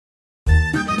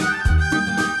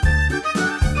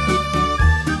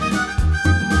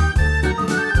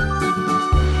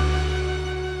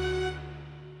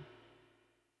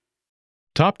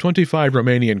Top 25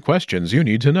 Romanian questions you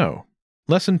need to know.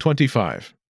 Lesson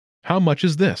 25. How much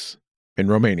is this? In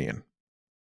Romanian.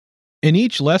 In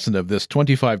each lesson of this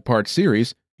 25-part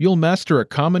series, you'll master a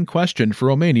common question for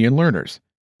Romanian learners,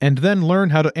 and then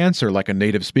learn how to answer like a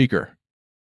native speaker.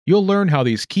 You'll learn how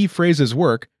these key phrases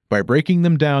work by breaking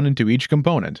them down into each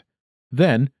component.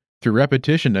 Then, through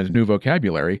repetition and new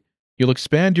vocabulary, you'll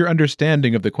expand your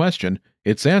understanding of the question,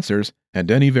 its answers, and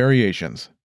any variations.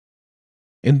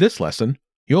 In this lesson,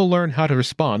 you'll learn how to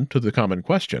respond to the common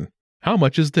question, how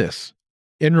much is this?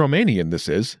 In Romanian, this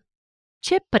is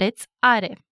Ce preț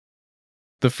are?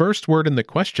 the first word in the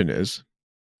question is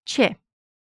Ce?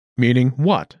 meaning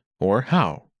what or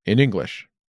how in English.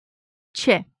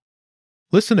 Ce?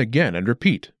 Listen again and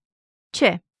repeat.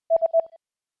 Ce?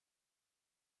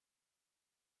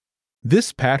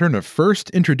 This pattern of first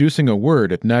introducing a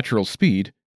word at natural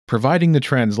speed, providing the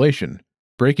translation,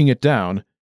 breaking it down,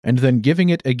 and then giving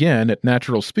it again at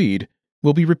natural speed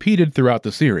will be repeated throughout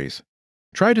the series.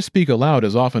 Try to speak aloud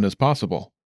as often as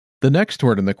possible. The next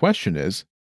word in the question is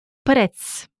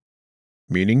Preț.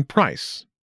 meaning price.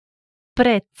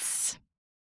 Preț.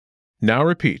 Now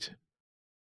repeat.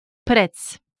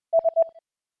 Preț.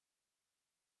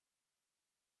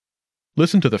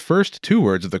 Listen to the first two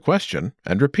words of the question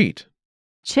and repeat.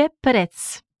 Ce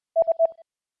preț?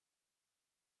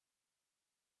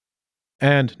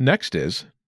 And next is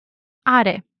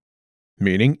Are.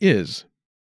 meaning is.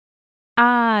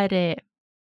 Are.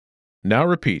 Now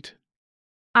repeat.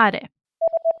 Are.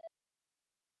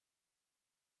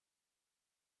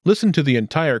 Listen to the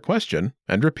entire question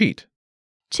and repeat.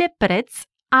 Ce preț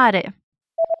are?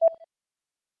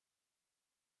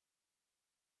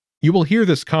 You will hear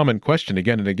this common question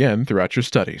again and again throughout your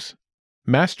studies.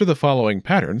 Master the following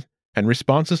pattern and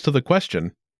responses to the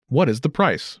question, what is the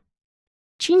price?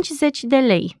 50 de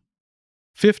lei.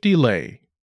 50 lei.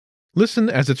 Listen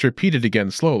as it's repeated again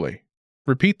slowly.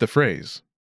 Repeat the phrase.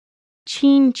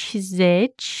 50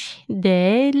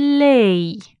 de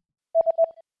lei.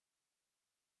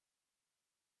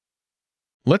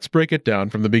 Let's break it down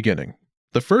from the beginning.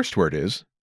 The first word is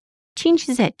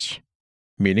 50.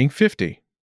 meaning 50.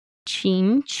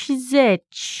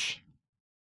 50.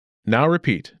 Now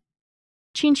repeat.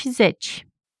 50.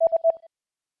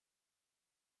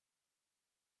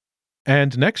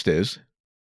 And next is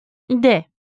De.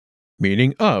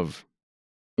 meaning of.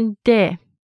 De.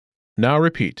 Now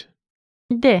repeat.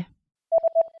 De.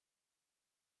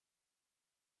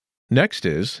 Next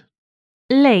is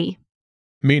Lei.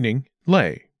 meaning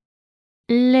lei.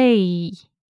 Lei.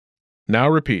 Now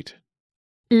repeat.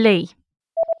 Lei.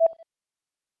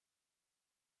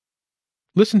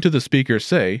 Listen to the speaker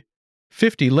say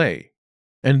 50 lei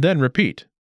and then repeat.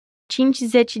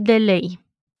 50 de lei.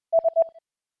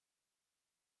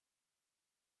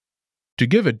 To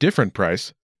give a different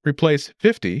price, replace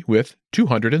 50 with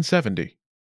 270.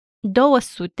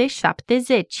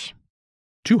 270.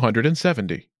 270.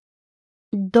 270.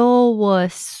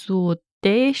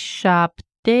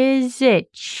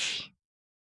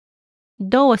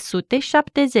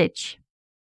 270.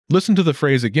 Listen to the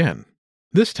phrase again,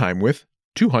 this time with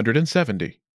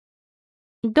 270.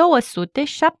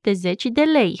 270 de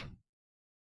lei.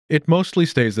 It mostly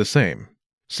stays the same.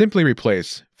 Simply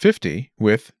replace 50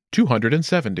 with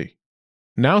 270.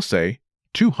 Now say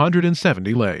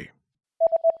 270 lei.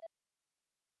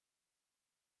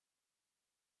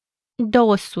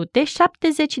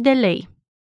 270 de lei.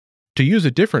 To use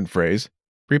a different phrase,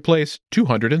 replace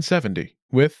 270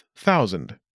 with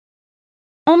 1,000.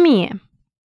 1000.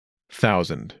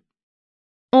 1,000.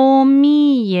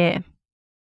 1000.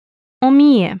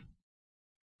 1000.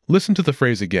 Listen to the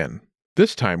phrase again,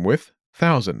 this time with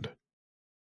 1,000.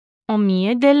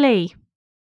 1000 de lei.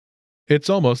 It's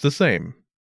almost the same.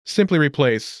 Simply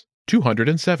replace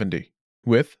 270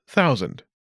 with 1,000.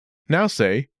 Now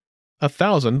say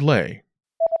 1,000 lei.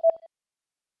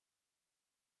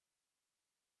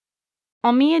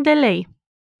 1000 de lei.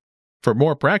 For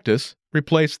more practice,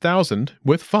 replace 1,000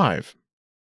 with 5.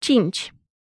 5.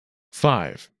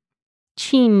 5.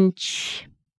 5.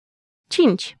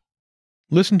 5.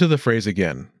 Listen to the phrase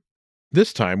again,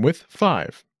 this time with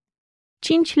 5.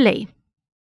 5 lei.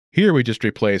 Here we just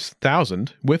replace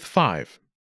 1,000 with 5.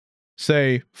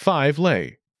 Say 5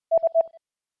 lei.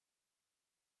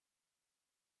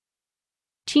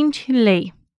 5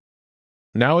 lei.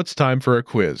 Now it's time for a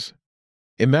quiz.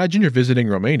 Imagine you're visiting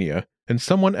Romania and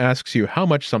someone asks you how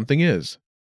much something is.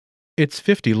 It's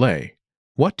 50 lei.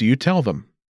 What do you tell them?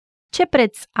 Ce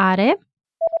preț are?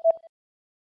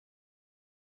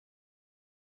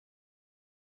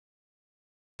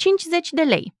 50 de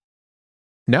lei.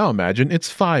 Now imagine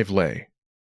it's 5 lei.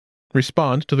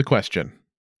 Respond to the question.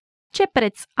 Ce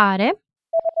preț are?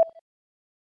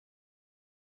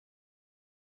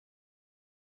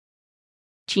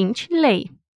 Cinci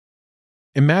lei.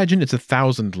 Imagine it's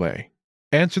 1,000 lei.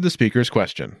 Answer the speaker's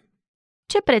question.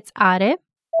 Ce preț are?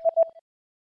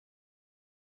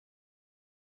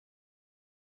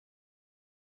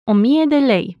 O mie de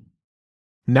lei.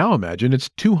 Now imagine it's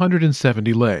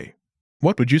 270 lei.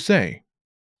 What would you say?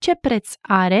 Ce preț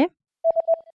are?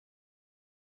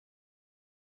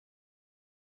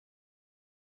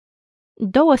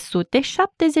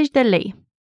 $270 de lei.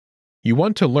 You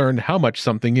want to learn how much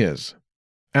something is.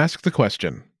 Ask the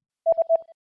question.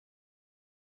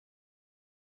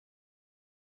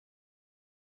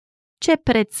 Ce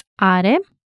preț are?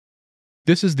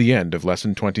 This is the end of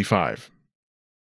lesson 25.